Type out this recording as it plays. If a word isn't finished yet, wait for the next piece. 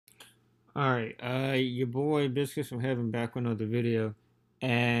Alright, your boy Biscuits from Heaven back with another video.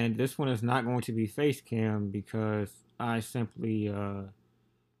 And this one is not going to be face cam because I simply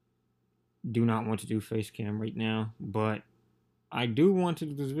do not want to do face cam right now. But I do want to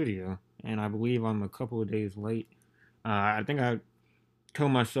do this video, and I believe I'm a couple of days late. I think I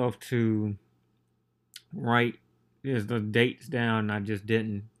told myself to write the dates down, and I just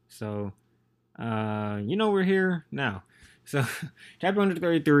didn't. So, we're here now. So, chapter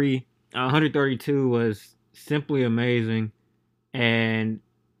 133. 132 was simply amazing, and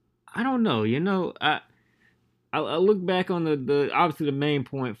I don't know. I look back on the obviously the main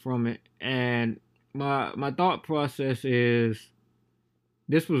point from it, and my thought process is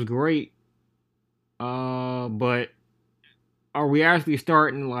this was great. But are we actually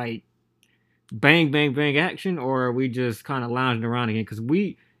starting like bang bang bang action, or are we just kind of lounging around again? Because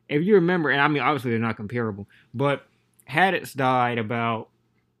if you remember, and I mean obviously they're not comparable, but Haddox died about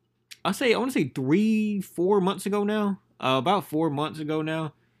I want to say 3, 4 months ago now. About 4 months ago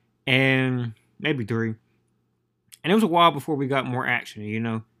now, and maybe three. And it was a while before we got more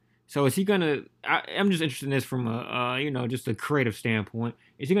action. So is he gonna? I'm just interested in this from just a creative standpoint.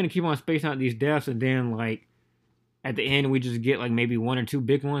 Is he gonna keep on spacing out these deaths, and then like at the end we just get like maybe one or two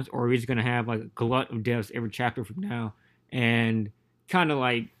big ones, or are we just gonna have like a glut of deaths every chapter from now? And kind of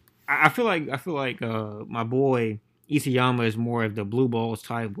like I feel like my boy Isayama is more of the blue balls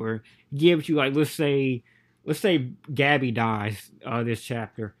type, where he gives you like let's say Gabby dies this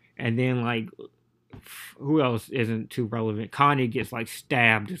chapter, and then like who else isn't too relevant? Connie gets like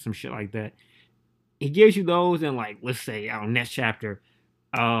stabbed or some shit like that. He gives you those, and like let's say next chapter,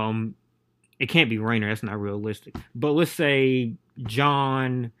 um, it can't be Rainer. That's not realistic. But let's say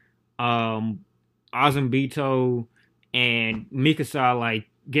John, um, Azumabito, and Mikasa like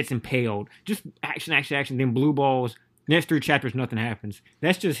gets impaled. Just action, action, action. Then blue balls. Next three chapters, nothing happens.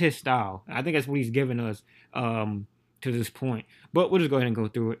 That's just his style. I think that's what he's given us to this point. But we'll just go ahead and go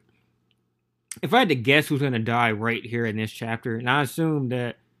through it. If I had to guess who's going to die right here in this chapter, and I assume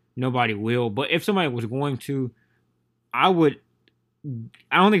that nobody will, but if somebody was going to, I would.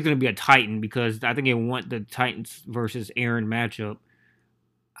 I don't think it's going to be a Titan because I think they want the Titans versus Aaron matchup.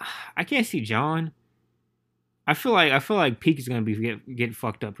 I can't see John. I feel like Peak is going to be getting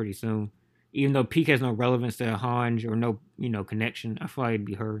fucked up pretty soon. Even though Peak has no relevance to Hanj or no connection, I feel like it'd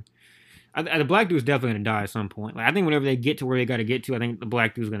be her. The black dude's definitely gonna die at some point. Like I think whenever they get to where they got to get to, I think the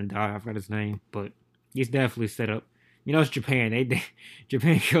black dude's gonna die. I forgot his name, but he's definitely set up. It's Japan. They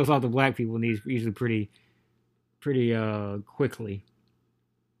Japan kills off the black people and these usually pretty quickly.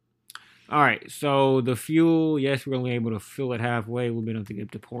 All right, so the fuel, yes, we're only able to fill it halfway. We'll be able to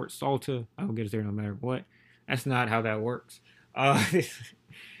get to Port Salta. I will get us there no matter what. That's not how that works. And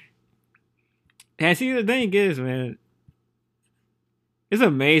see, the thing is, man, it's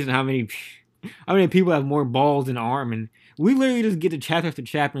amazing how many people have more balls than Armin. We literally just get to chapter after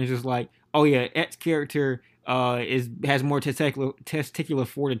chapter, and it's just like, oh yeah, X character has more testicular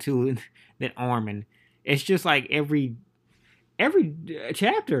fortitude than Armin. It's just like every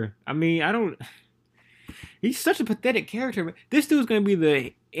chapter. I mean, I don't. He's such a pathetic character. This dude's gonna be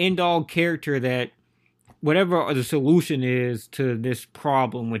the end all character that whatever the solution is to this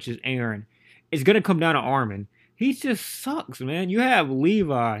problem, which is Aaron, it's gonna come down to Armin. He just sucks, man. You have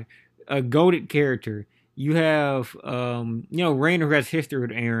Levi, a goaded character. You have Rainer who has history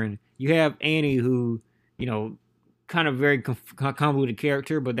with Aaron. You have Annie who, you know, kind of very convoluted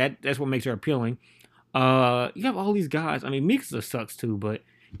character, but that's what makes her appealing. You have all these guys. I mean, Mikasa sucks too, but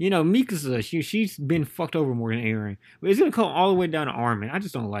Mikasa, she's been fucked over more than Aaron. But it's gonna come all the way down to Armin. I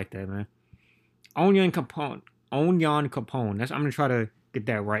just don't like that, man. Onyan Capone. Onyan Capone. I'm gonna try to get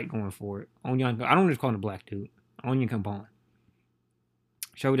that right going forward. Onyan. I don't just call him the black dude. Onyan Capone.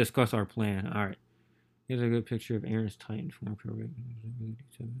 Shall we discuss our plan? All right. Here's a good picture of Aaron's Titan form.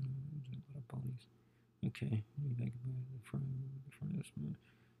 Okay. Front of this man.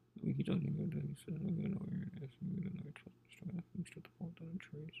 We can don't even go to we still support the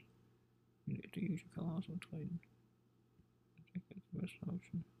trees. You need to use your colossal Titan. I think that's the best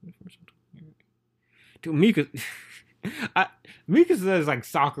option. Dude, Mika says like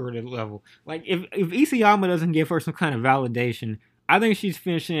soccer at level. Like if Isayama doesn't give her some kind of validation, I think she's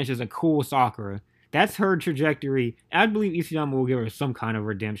finishing as a cool Sakura. That's her trajectory. I believe Isayama will give her some kind of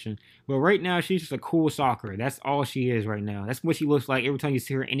redemption. But right now, she's just a cool Sakura. That's all she is right now. That's what she looks like every time you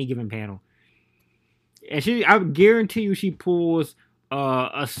see her in any given panel. And I would guarantee you, she pulls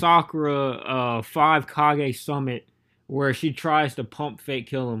a Sakura 5 Kage summit where she tries to pump fake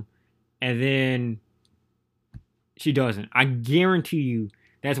kill him, and then she doesn't. I guarantee you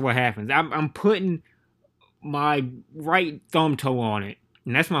that's what happens. I'm putting my right thumb toe on it.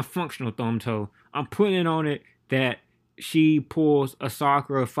 And that's my functional thumb toe. I'm putting it on it that she pulls a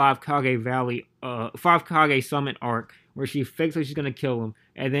Sakura five Kage Valley, five Kage Summit arc where she fakes like she's gonna kill him,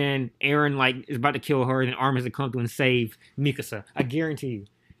 and then Eren like is about to kill her, and Armin has to come through and save Mikasa. I guarantee you.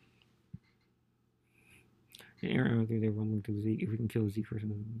 And Eren, they're rumbling through Zeke. If we can kill Zeke first,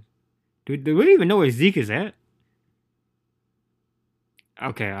 do we even know where Zeke is at?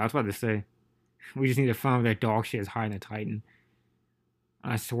 Okay, I was about to say we just need to find where that dog shit is hiding a Titan.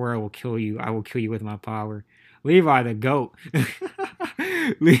 I swear I will kill you. I will kill you with my power. Levi the goat.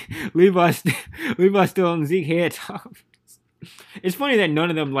 Levi, Levi still on Zeke head top. It's funny that none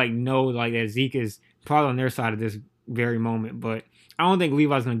of them like know like that Zeke is probably on their side of this very moment, but I don't think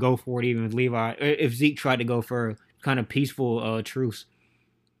Levi's gonna go for it even if Zeke tried to go for a kind of peaceful truce.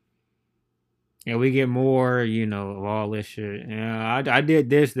 Yeah, we get more, of all this shit. Yeah, I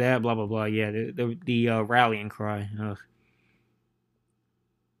did this, that, blah blah blah. Yeah, the rallying cry. Ugh.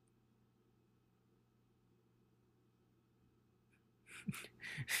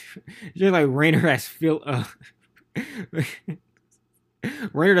 Just like Rainer has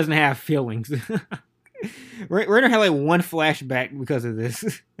Rainer doesn't have feelings. Rainer had like one flashback because of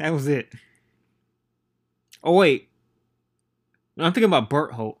this. That was it. Oh wait, I'm thinking about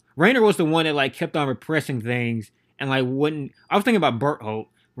Bertholdt. Rainer was the one that like kept on repressing things and like wouldn't. I was thinking about Bertholdt.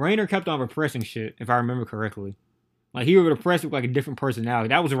 Rainer kept on repressing shit, if I remember correctly. Like he would repress with like a different personality.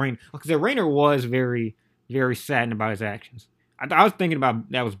 That was Rainer, because Rainer was very, very saddened about his actions. I was thinking about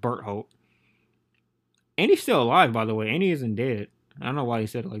that was Bertholdt. Annie's still alive, by the way. Annie isn't dead. I don't know why he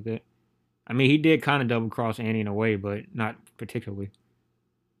said it like that. I mean, he did kind of double cross Annie in a way, but not particularly.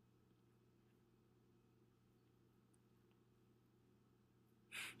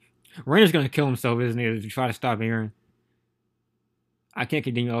 Rainer's gonna kill himself, isn't he, to try to stop Eren? I can't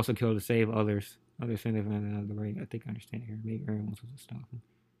continue also kill to save others. Others think they find another way. I think I understand here. Maybe Eren wants to stop him.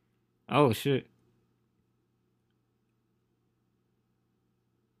 Oh shit.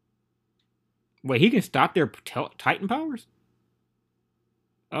 Wait, he can stop their Titan powers?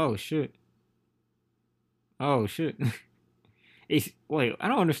 Oh shit. Oh shit. Wait, I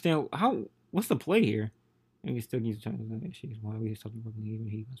don't understand how. What's the play here? And he still needs to try to issues. Why we something broken even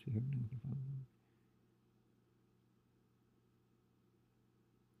he must be hurt.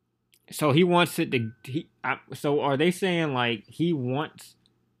 So he wants it to. So are they saying like he wants?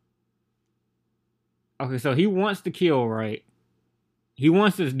 Okay, so he wants to kill, right? He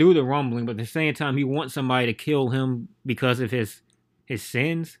wants to do the rumbling, but at the same time, he wants somebody to kill him because of his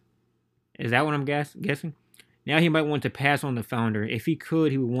sins. Is that what I'm guessing? Now he might want to pass on the founder. If he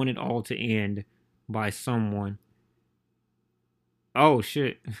could, he would want it all to end by someone. Oh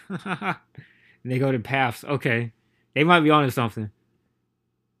shit! They go to paths. Okay, they might be onto something.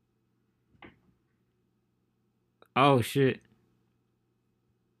 Oh shit!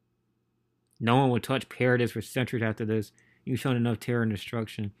 No one will touch Paradise for centuries after this. You've shown enough terror and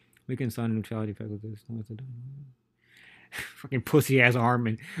destruction. We can sign a neutrality pact with this. Fucking pussy ass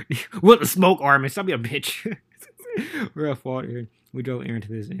Armin. What the smoke, Armin? Stop being a bitch. We're at fault here. We drove Eren to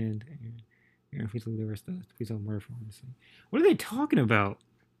this end. Eren, please leave the rest of us. Please don't murder for him. What are they talking about?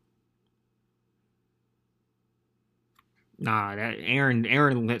 Nah, that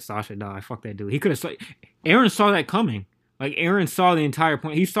Eren let Sasha die. Fuck that dude. He could have saw. Eren saw that coming. Like Eren saw the entire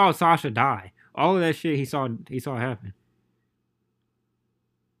point. He saw Sasha die. All of that shit he saw happen.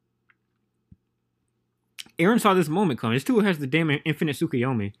 Eren saw this moment coming. This dude has the damn infinite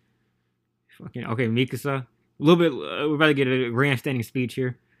Tsukuyomi. Fucking okay, Mikasa. A little bit. We're about to get a grandstanding speech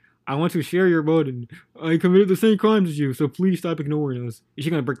here. I want to share your burden. I committed the same crimes as you, so please stop ignoring us. Is she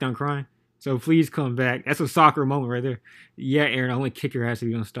gonna break down crying? So please come back. That's a soccer moment right there. Yeah, Eren, I only kick your ass if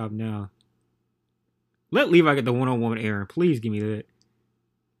you don't stop now. Let Levi get the one-on-one with Eren. Please give me that.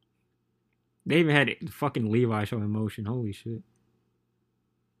 They even had fucking Levi show emotion. Holy shit.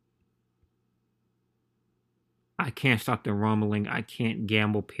 I can't stop the rumbling. I can't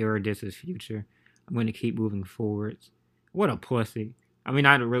gamble Paradis's future. I'm going to keep moving forwards. What a pussy. I mean,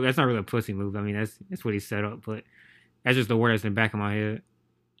 that's not really a pussy move. I mean, that's what he set up, but that's just the word that's in the back of my head.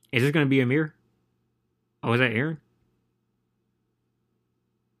 Is this going to be Ymir? Oh, is that Eren?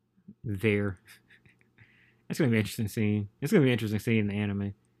 There. That's going to be an interesting scene. It's going to be an interesting scene in the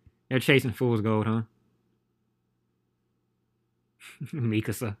anime. They're chasing fool's gold, huh?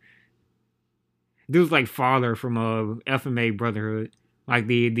 Mikasa. Dude's like Father from FMA Brotherhood. Like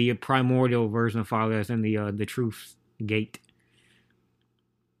the primordial version of Father that's in the Truth Gate.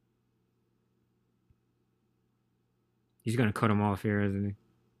 He's going to cut him off here, isn't he?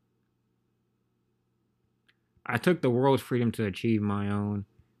 I took the world's freedom to achieve my own,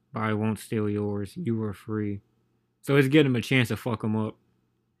 but I won't steal yours. You were free. So it's giving him a chance to fuck him up.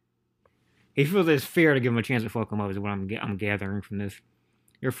 He feels it's fair to give him a chance to fuck him up. Is what I'm gathering from this.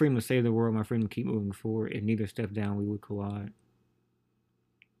 Your freedom to save the world, my freedom to keep moving forward. If neither step down, we would collide.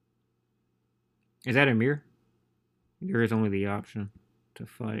 Is that a mirror? There is only the option to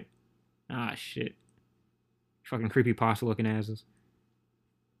fight. Ah, shit. Fucking creepy pasta looking asses.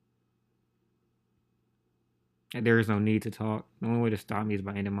 And there is no need to talk. The only way to stop me is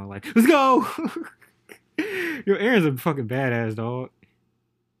by ending my life. Let's go! Yo, Aaron's a fucking badass, dog.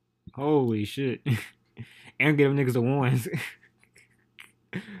 Holy shit. Aaron get them niggas the ones.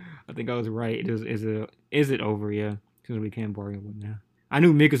 I think I was right. Is it over? Yeah. Because we can't bargain with now. I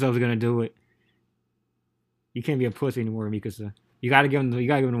knew Mikasa was gonna do it. You can't be a pussy anymore, Mikasa. You gotta give him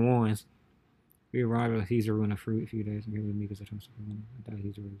the ones. We arrived at Kizaru in a few days, and here with Mikasa trying to support him. I thought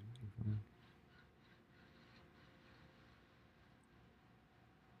Kizaru was fine.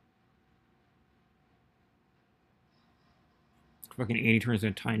 Fucking Annie turns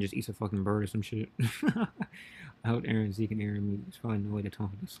into a Titan, just eats a fucking bird or some shit. I hope Eren, Zeke, and Eren meet. There's probably no way to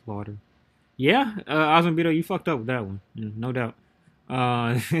talk with the slaughter. Yeah, Azumabito, you fucked up with that one. No doubt.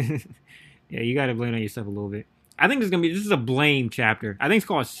 Yeah, you gotta blame on yourself a little bit. I think this is a blame chapter. I think it's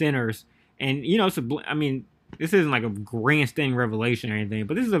called Sinners, and you know, I mean, this isn't like a grandstanding revelation or anything,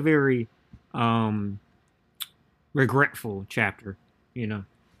 but this is a very regretful chapter. You know,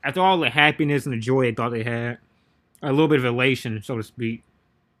 after all the happiness and the joy they thought they had, a little bit of elation, so to speak,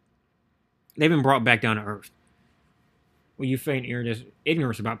 they've been brought back down to earth. Well, you feign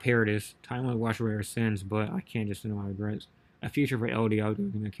ignorance about Paradis. Time will wash away our sins, but I can't just deny my regrets. A future for LD out there,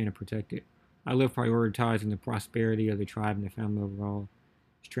 and I can't protect it. I live prioritizing the prosperity of the tribe and the family overall.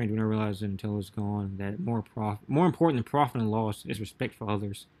 Strange when I realize it until it's gone that more important than profit and loss is respect for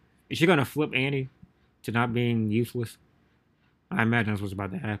others. Is she gonna flip Annie to not being useless? I imagine that's what's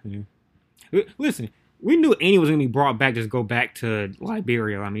about to happen here. Listen, we knew Annie was gonna be brought back, just go back to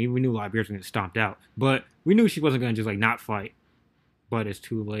Liberia. I mean, we knew Liberia was gonna get stomped out, but we knew she wasn't gonna just like not fight. But it's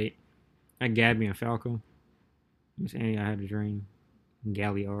too late. Like Gabby and Falco. Miss Annie, I had a dream.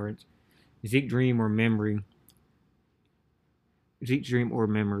 Galliards. Zeke dream or memory. Zeke dream or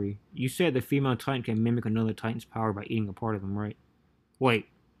memory. You said the female Titan can mimic another Titan's power by eating a part of them, right? Wait.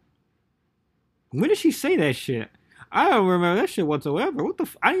 When did she say that shit? I don't remember that shit whatsoever. What the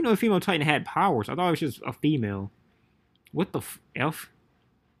I didn't know a female Titan had powers. I thought it was just a female. What the F?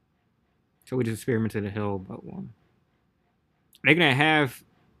 So we just experimented the hell about one. They're gonna have.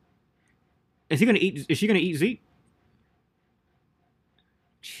 Is she gonna eat Zeke?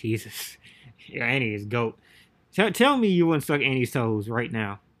 Jesus. Yeah, Annie is GOAT. Tell me you wouldn't suck Annie's toes right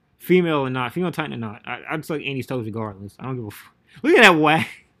now. Female or not, female Titan or not. I'd suck Annie's toes regardless. I don't give a fuck. Look at that whack.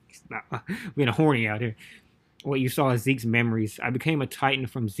 Being horny out here. What you saw is Zeke's memories. I became a Titan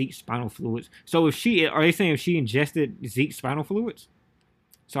from Zeke's spinal fluids. So are they saying if she ingested Zeke's spinal fluids?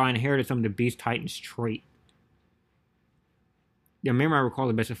 So I inherited some of the Beast Titan's trait. Yeah, remember I recall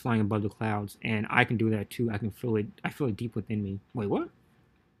the best of flying above the clouds, and I can do that too. I can feel it. I feel it deep within me. Wait, what?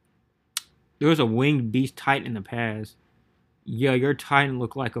 There was a winged beast Titan in the past. Yeah, your Titan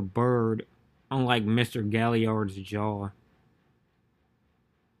looked like a bird, unlike Mr. Galliard's jaw.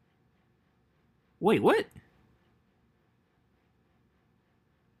 Wait, what?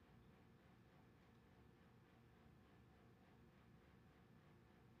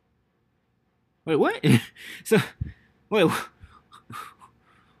 Wait, what? So, wait,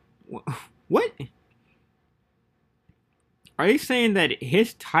 what? Are they saying that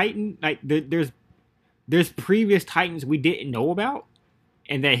his Titan, like, there's previous Titans we didn't know about,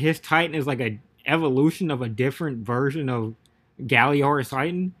 and that his Titan is like a evolution of a different version of Galliard's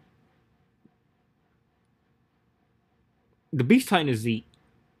Titan? The Beast Titan is Zeke.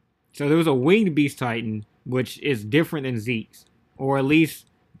 So there was a winged Beast Titan, which is different than Zeke's. Or at least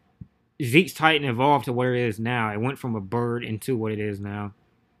Zeke's Titan evolved to what it is now. It went from a bird into what it is now.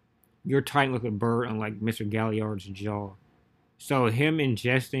 Your Titan looked like a bird, unlike Mr. Galliard's jaw. So him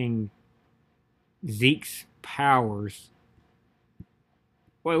ingesting Zeke's powers.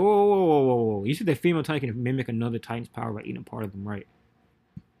 Wait, whoa. You said the female Titan can mimic another Titan's power by eating a part of them, right?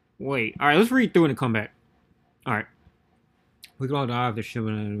 Wait. Alright, let's read through and come back. Alright. We could all die if the ship.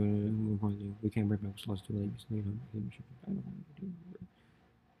 We can't bring back slots too late.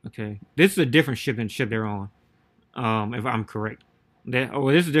 Okay. This is a different ship than the ship they're on. If I'm correct. This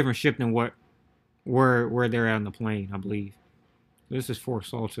is a different ship than where they're at on the plane, I believe. This is Fort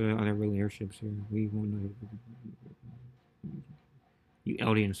Salta. Are there really airships here? We won't know. You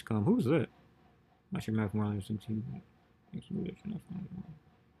Eldian scum. Who's that? Not your mouth more than some team. If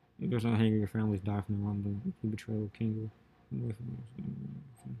there's no hanger, your families die from the rumbling. You betrayal, Kingo.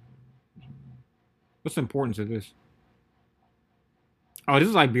 What's the importance of this? Oh, this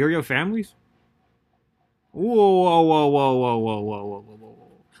is Liberia families? Whoa, whoa, whoa, whoa, whoa, whoa, whoa, whoa, whoa, whoa.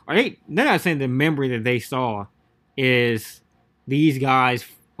 Are they? They're not saying the memory that they saw is these guys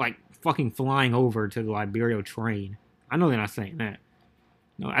like fucking flying over to the Liberio train. I know they're not saying that.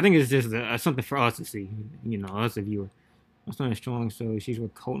 No, I think it's just something for us to see. You know, us the viewer. My son is strong, so she's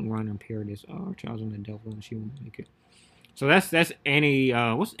with Colton Run and Paradise. Oh, Charles on the Devil, and she won't make it. So that's Annie.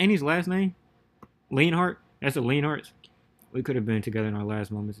 What's Annie's last name? Leonhardt. That's a Leonhardt. We could have been together in our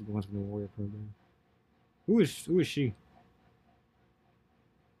last moments of the Once in the Warrior program. Who is she?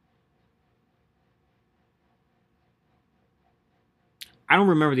 I don't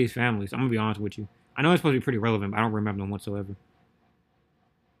remember these families. I'm gonna be honest with you. I know it's supposed to be pretty relevant, but I don't remember them whatsoever.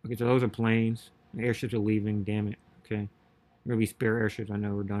 Okay, so those are planes. The airships are leaving. Damn it. Okay, maybe spare airships. I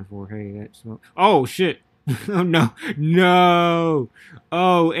know we're done for. Hey, that's oh shit. Oh no, no.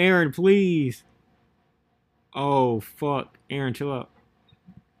 Oh, Aaron, please. Oh fuck, Aaron, chill out.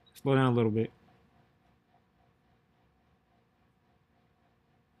 Slow down a little bit.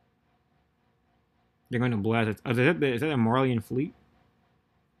 They're going to blast it. Is that a Marlian fleet?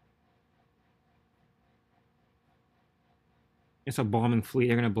 It's a bombing fleet.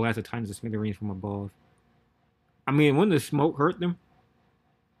 They're going to blast the Titans to smithereens from above. I mean, wouldn't the smoke hurt them?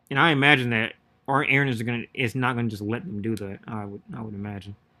 And I imagine that our Aaron is not gonna just let them do that. I would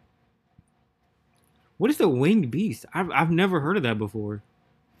imagine. What is the winged beast? I've never heard of that before.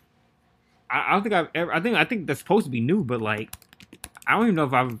 I don't think I've ever. I think that's supposed to be new, but like I don't even know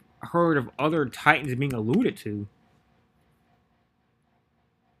if I've heard of other Titans being alluded to.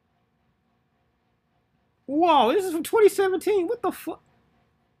 Whoa, this is from 2017. What the fuck?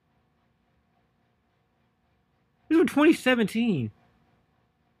 This is from 2017.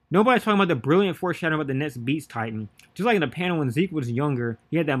 Nobody's talking about the brilliant foreshadowing about the next Beast Titan. Just like in the panel when Zeke was younger,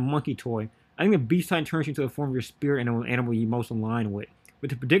 he had that monkey toy. I think the Beast Titan turns you into the form of your spirit and an animal you most align with. With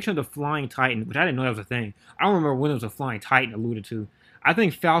the prediction of the Flying Titan, which I didn't know that was a thing. I don't remember when it was a Flying Titan alluded to. I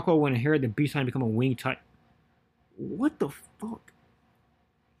think Falco would inherit the Beast Titan become a Winged Titan. What the fuck?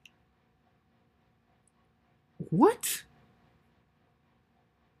 What?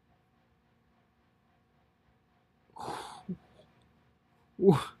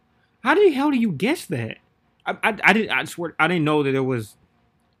 How the hell do you guess that? I swear I didn't know that there was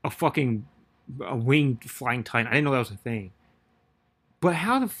a winged flying titan. I didn't know that was a thing. But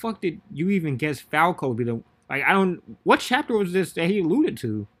how the fuck did you even guess Falco would be the like? I don't. What chapter was this that he alluded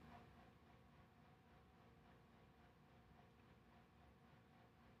to?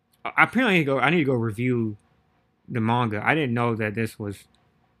 Apparently, I need to go review the manga. I didn't know that this was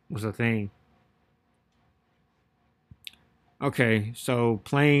a thing. Okay, so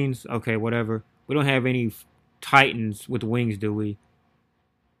planes. Okay, whatever. We don't have any titans with wings, do we?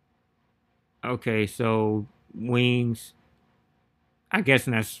 Okay, so wings. I guess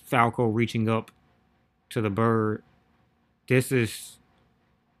that's Falco reaching up to the bird. This is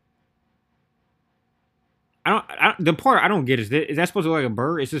the part I don't get is that supposed to look like a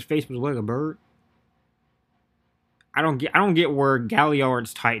bird? Is his face supposed to look like a bird? I don't get where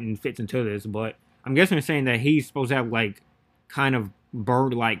Galliard's Titan fits into this, but I'm guessing they're saying that he's supposed to have like kind of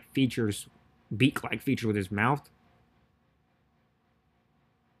bird like features, beak like features with his mouth.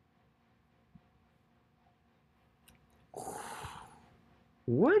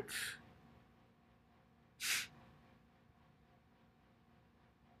 What?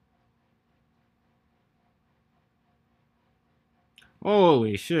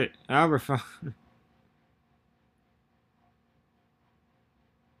 Holy shit! Albert, how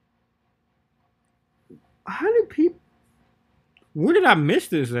did people? Where did I miss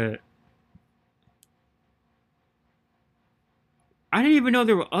this at? I didn't even know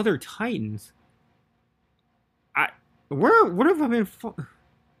there were other Titans. I where what have I been?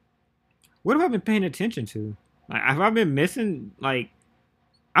 What have I been paying attention to? Like, have I been missing? Like,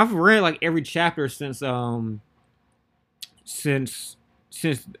 I've read like every chapter since since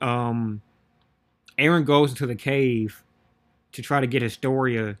Aaron goes into the cave to try to get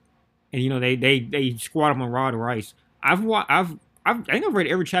Historia, and they squat him on Rod Rice. I think I've read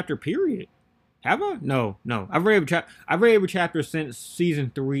every chapter. Period. Have I? No, no. I've read every chapter since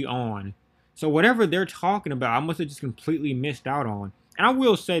season 3 on. So whatever they're talking about, I must have just completely missed out on. And I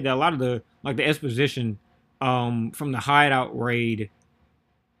will say that a lot of the exposition from the hideout raid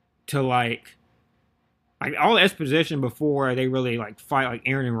to like all the exposition before they really like fight like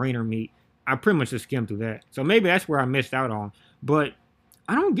Aaron and Rainer meet, I pretty much just skimmed through that. So maybe that's where I missed out on. But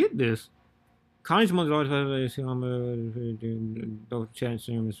I don't get this. Connie's mother always both chat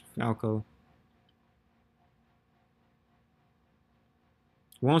serums Falco.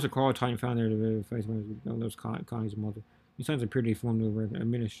 Once a call Titan found there to face those Connie's mother. These signs appear to be formed over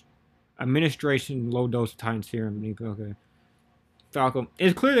a Administration low dose of Titan serum. Okay. Falco.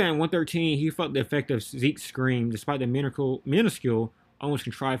 It's clear that in 113 he felt the effect of Zeke's scream, despite the minuscule, almost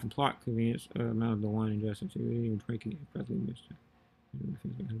contrived for plot convenience amount of the line injustice. Even breaking it, probably missed it.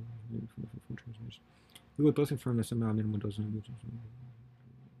 We would both confirm that somehow minimal dose of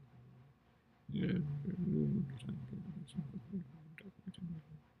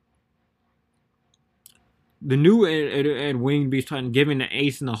the new Winged Beast Titan giving the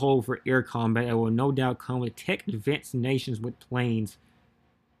ace in the hole for air combat that will no doubt come with tech advanced nations with planes.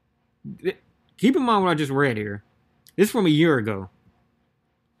 Keep in mind what I just read here. This is from a year ago.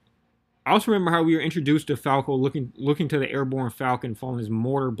 I also remember how we were introduced to Falco looking to the airborne Falcon following his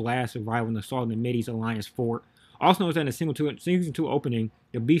mortar blast survival in the assault of the Mideast Alliance fort. Also noticed that in the season 2 opening,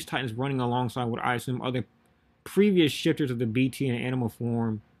 the Beast Titans running alongside what I assume other previous shifters of the BT in animal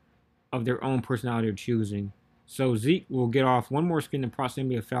form of their own personality of choosing. So Zeke will get off one more skin in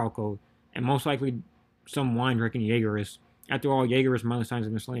proximity of Falco, and most likely some wine-drinking Jaegerists. After all, Jaegerist Milestones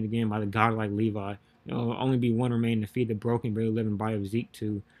have been slain again by the godlike Levi. There will only be one remaining to feed the broken, barely living body of Zeke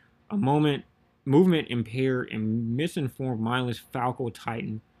to a movement impaired and misinformed mindless Falco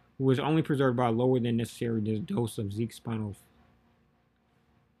Titan, who was only preserved by a lower than necessary dose of Zeke's spinal.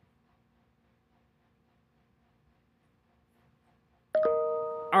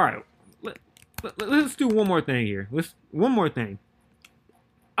 Alright, let's do one more thing here. One more thing.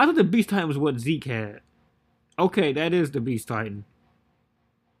 I thought the Beast Titan was what Zeke had. Okay, that is the Beast Titan.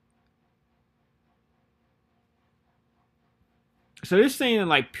 So they're saying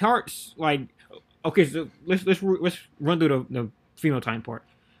like parts like okay, so let's run through the female Titan part.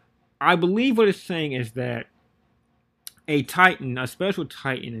 I believe what it's saying is that a Titan, a special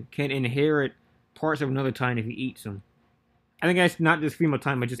Titan, can inherit parts of another Titan if he eats them. I think that's not just female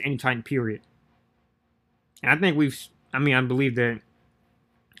Titan, but just any Titan, period. And I think I believe that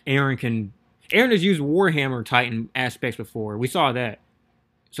Eren has used Warhammer Titan aspects before. We saw that.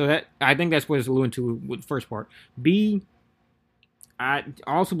 So I think that's what it's alluding to with the first part. B, I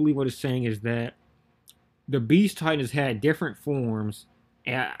also believe what it's saying is that the Beast Titan has had different forms.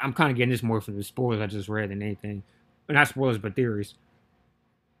 And I'm kind of getting this more from the spoilers I just read than anything. Not spoilers, but theories.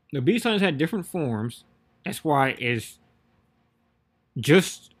 The Beast Titan's had different forms. That's why it's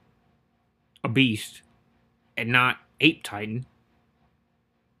just a beast and not Ape Titan.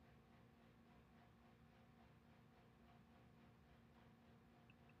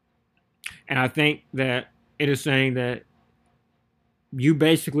 And I think that it is saying that you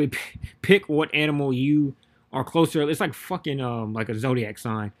basically pick what animal you are closer. It's like fucking like a zodiac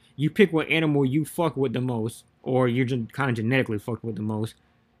sign. You pick what animal you fuck with the most, or you're just kind of genetically fucked with the most.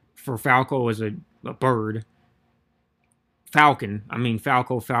 For Falco is a bird. Falcon. I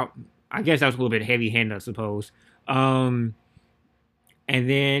guess that was a little bit heavy-handed, I suppose. And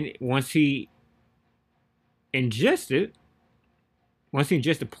then once he ingested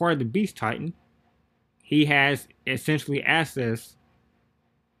part of the Beast Titan, he has essentially access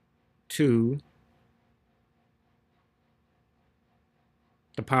to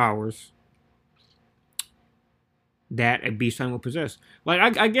the powers that a Beast Titan will possess.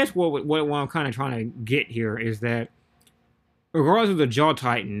 Like, I guess what I'm kind of trying to get here is that regardless of the Jaw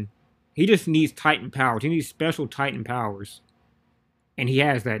Titan, he just needs Titan powers. He needs special Titan powers. And he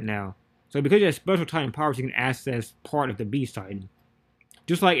has that now. So because he has special Titan powers, he can access part of the Beast Titan.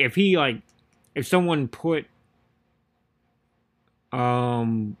 Just like if someone put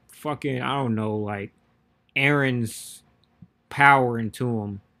fucking, I don't know, like Eren's power into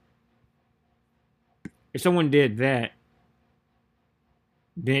him. If someone did that,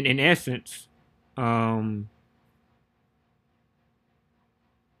 then in essence, in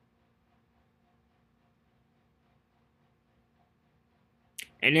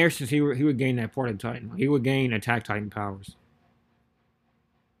essence, he would gain that part of the Titan. He would gain Attack Titan powers.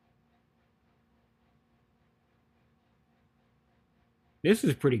 This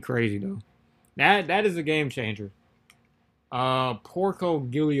is pretty crazy though. That is a game changer. Porco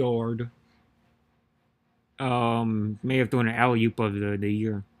Gilliard may have thrown an alley oop of the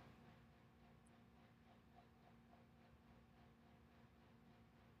year.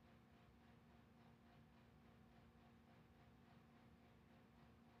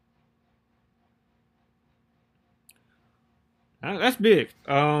 That's big.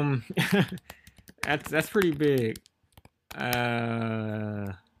 That's pretty big.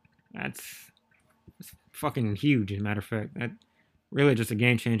 That's fucking huge. As a matter of fact, that really just a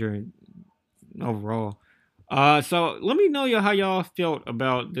game changer overall. So let me know how y'all felt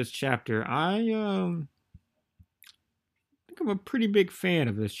about this chapter. I think I'm a pretty big fan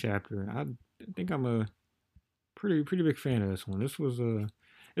of this chapter. I think I'm a pretty big fan of this one. This was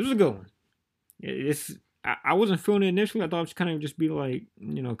This was a good one. It's I wasn't feeling it initially. I thought it was kind of just be like,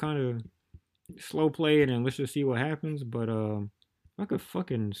 kind of slow play it and let's just see what happens. But I could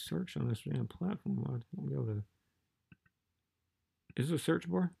fucking search on this damn platform. I won't be able to. Is this a search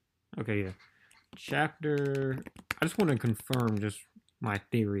bar? Okay, yeah. Chapter. I just want to confirm just my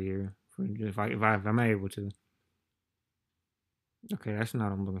theory here. If I'm able to. Okay, that's not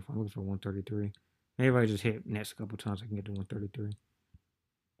what I'm looking for. I'm looking for 133. Maybe if I just hit next a couple times, I can get to 133.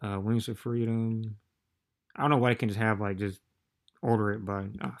 Wings of Freedom. I don't know why I can just have like just order it by.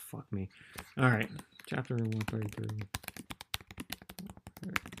 Ah, fuck me. All right, chapter 133.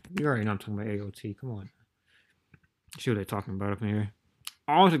 You already know I'm talking about AOT. Come on. See what they're talking about up in here.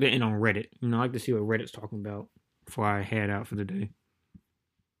 I always like to end on Reddit. I like to see what Reddit's talking about before I head out for the day.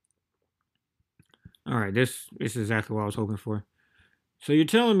 All right, this is exactly what I was hoping for. So you're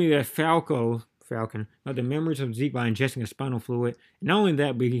telling me that Falcon got the memories of Zeke by ingesting a spinal fluid. And not only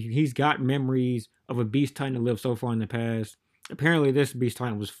that, but he's got memories of a beast titan that lived so far in the past. Apparently, this beast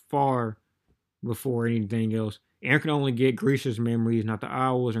titan was far before anything else. Eren could only get Grisha's memories, not the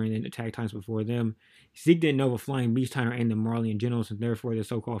owls or any attack titans before them. Zeke didn't know of a flying beast titan or any of the Marleyan generals, and therefore the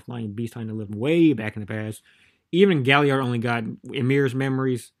so-called flying beast titan lived way back in the past. Even Galliard only got Emir's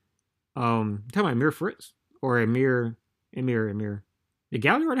memories. Talking about Emir Fritz or Emir. Did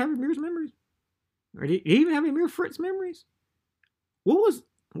Galliard have Emir's memories? Or did he even have Emir Fritz memories? Wait,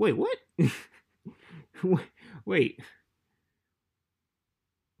 what? Wait,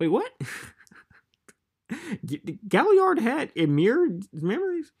 what? Galliard had Emir's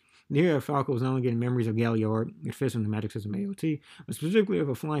memories? Yeah, Falco was not only getting memories of Galliard, it fits in the magic system AOT, but specifically of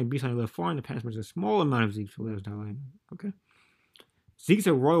a flying beast I left far in the past, but a small amount of Zeke, so that was dying. Okay. Zeke's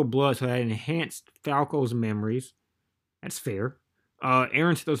a royal blood, so that enhanced Falco's memories. That's fair.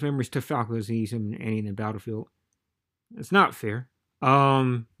 Eren sent those memories to Falco as he's him in the battlefield. It's not fair.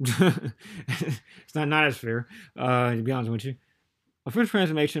 It's not as fair, to be honest with you. A first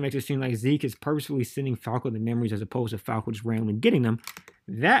transformation makes it seem like Zeke is purposefully sending Falco the memories as opposed to Falco just randomly getting them.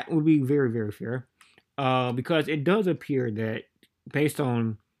 That would be very, very fair. Because it does appear that based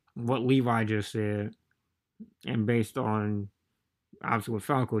on what Levi just said, and based on obviously what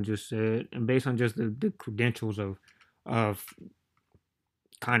Falco just said, and based on just the credentials of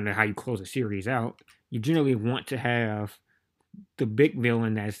kind of how you close a series out, you generally want to have the big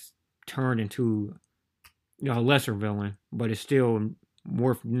villain that's turned into a lesser villain, but it's still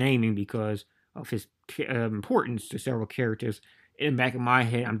worth naming because of his importance to several characters. In the back of my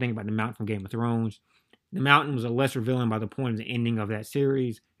head, I'm thinking about the Mountain from Game of Thrones. The Mountain was a lesser villain by the point of the ending of that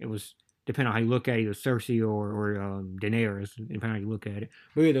series. It was, depending on how you look at it, either Cersei or Daenerys, depending on how you look at it.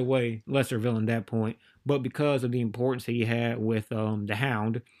 But either way, lesser villain at that point. But because of the importance that he had with the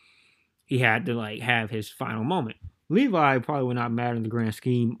Hound, he had to have his final moment. Levi probably would not matter in the grand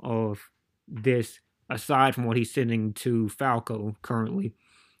scheme of this, aside from what he's sending to Falco currently.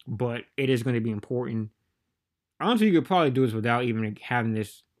 But it is going to be important. Honestly, you could probably do this without even having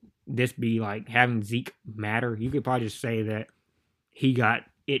this be having Zeke matter. You could probably just say that he got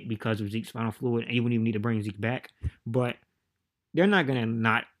it because of Zeke's spinal fluid, and you wouldn't even need to bring Zeke back. But they're not going to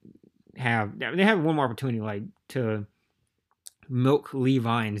not have... They have one more opportunity to milk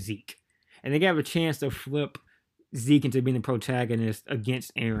Levi and Zeke. And they have a chance to flip Zeke into being the protagonist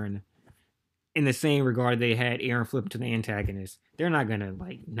against Eren. In the same regard they had Eren flip to the antagonist. They're not going to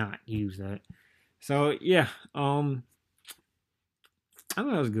not use that. So yeah, I thought that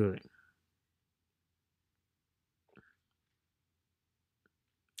was good.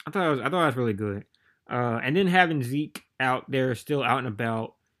 I thought it was really good. And then having Zeke out there, still out and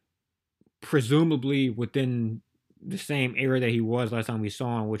about, presumably within the same area that he was last time we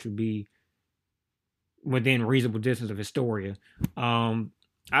saw him, which would be within reasonable distance of Historia.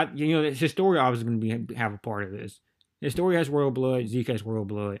 Historia obviously going to have a part of this. Historia has royal blood. Zeke has royal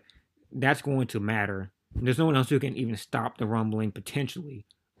blood. That's going to matter. There's no one else who can even stop the rumbling potentially,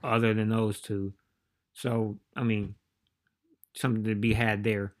 other than those two. So I mean, something to be had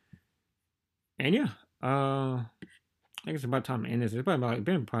there. And yeah, I think it's about time to end this. It's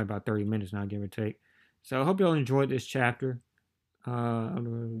been probably about 30 minutes now, give or take. So I hope y'all enjoyed this chapter. All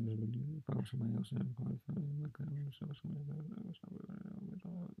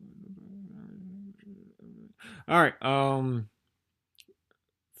right.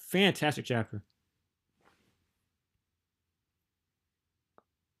 Fantastic chapter.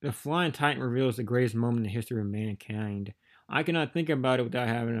 The Flying Titan reveals the greatest moment in the history of mankind. I cannot think about it without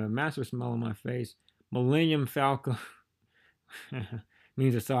having a massive smile on my face. Millennium Falcon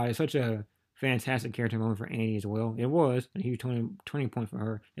means aside. It's such a fantastic character moment for Annie as well. It was a huge 20 point for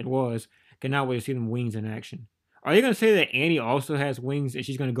her. It was. Cannot wait to see them wings in action. Are they gonna say that Annie also has wings and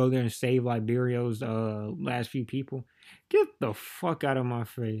she's gonna go there and save Liberio's last few people? Get the fuck out of my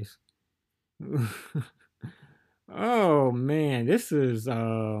face. Oh man, this is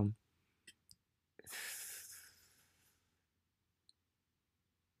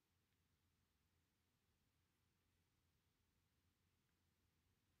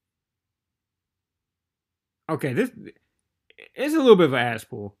okay. This it's a little bit of an ass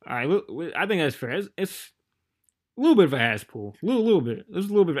pull. All right, I think that's fair. It's a little bit of an ass pull. Little bit. There's a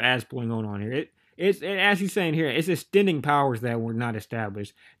little bit of ass pulling going on here. It's as he's saying here, it's extending powers that were not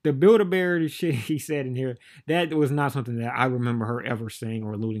established. The Build-A-Bear shit he said in here, that was not something that I remember her ever saying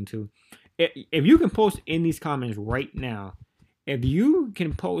or alluding to. If you can post in these comments right now, if you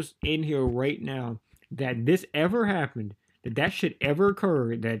can post in here right now that this ever happened, that shit ever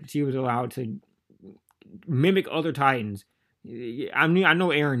occurred, that she was allowed to mimic other Titans. I mean, I know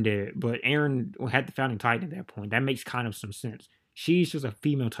Eren did it, but Eren had the founding Titan at that point. That makes kind of some sense. She's just a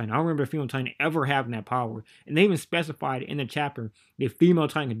female Titan. I don't remember a female Titan ever having that power. And they even specified in the chapter the female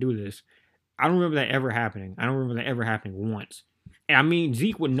Titan could do this. I don't remember that ever happening. I don't remember that ever happening once. And I mean,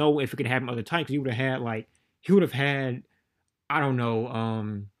 Zeke would know if it could happen other Titans. He would have had, I don't know,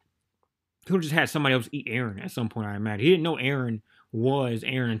 he would have just had somebody else eat Eren at some point, I imagine. He didn't know Eren was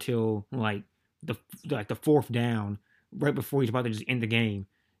Eren until the fourth down, right before he's about to just end the game.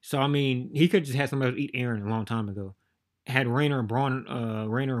 So I mean, he could just had somebody else eat Eren a long time ago. Had Rainer and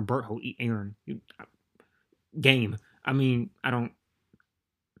Berthold eat Eren. Game. I mean, I don't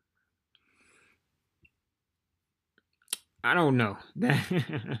know.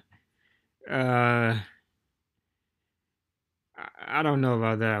 uh, I don't know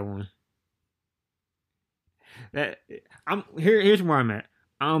about that one. That I'm here. Here's where I'm at.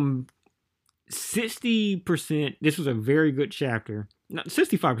 I'm 60%. This was a very good chapter. Not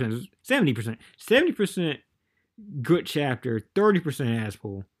 65%, 70%. 70% good chapter, 30% ass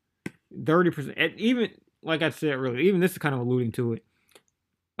pull. 30%. Even, like I said earlier, even this is kind of alluding to it.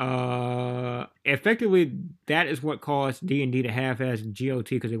 Effectively, that is what caused D&D to half-ass GOT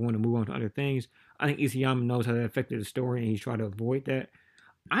because they want to move on to other things. I think Isayama knows how that affected the story, and he's trying to avoid that.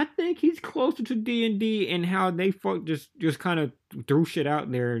 I think he's closer to D&D and how they just kind of threw shit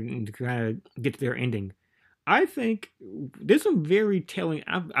out there and to kind of get to their ending. I think there's some very telling.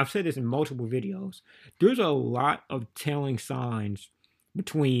 I've said this in multiple videos. There's a lot of telling signs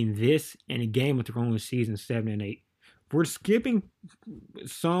between this and a Game of Thrones season 7 and 8. We're skipping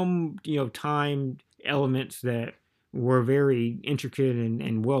some time elements that were very intricate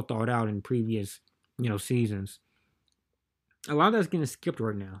and well thought out in previous seasons. A lot of that's getting skipped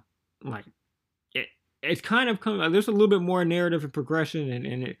right now. Like it's kind of coming. There's a little bit more narrative and progression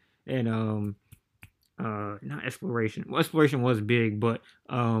and not exploration. Well, exploration was big, but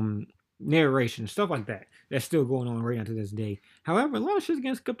narration, stuff like that. That's still going on right now to this day. However, a lot of shit's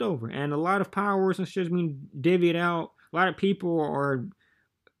getting skipped over, and a lot of powers and shit's being divvied out. A lot of people are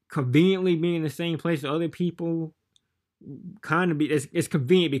conveniently being in the same place as other people. Kind of it's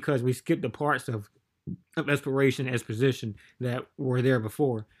convenient because we skipped the parts of exploration, exposition that were there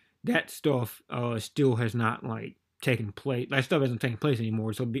before. That stuff still has not taken place. That stuff hasn't taken place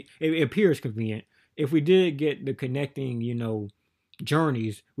anymore. So it appears convenient. If we did get the connecting,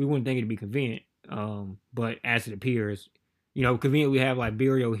 journeys, we wouldn't think it'd be convenient. But as it appears, convenient. We have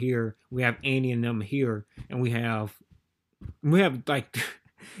Liberio here, we have Annie and them here, and we have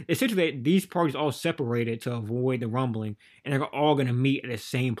essentially these parties all separated to avoid the rumbling, and they're all going to meet at the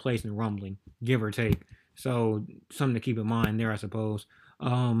same place in the rumbling, give or take. So something to keep in mind there, I suppose.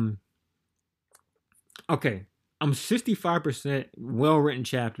 Okay, I'm 65% well written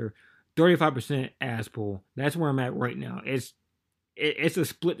chapter, 35% ass pull. That's where I'm at right now. It's a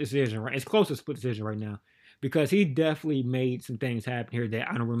split decision, right? It's close to a split decision right now because he definitely made some things happen here that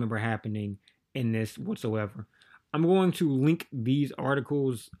I don't remember happening in this whatsoever. I'm going to link these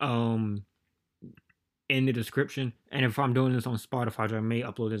articles in the description, and if I'm doing this on Spotify, I may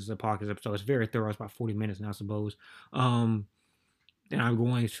upload this as a podcast episode. It's very thorough. It's about 40 minutes now, I suppose. And I'm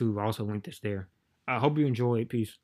going to also link this there. I hope you enjoy it. Peace.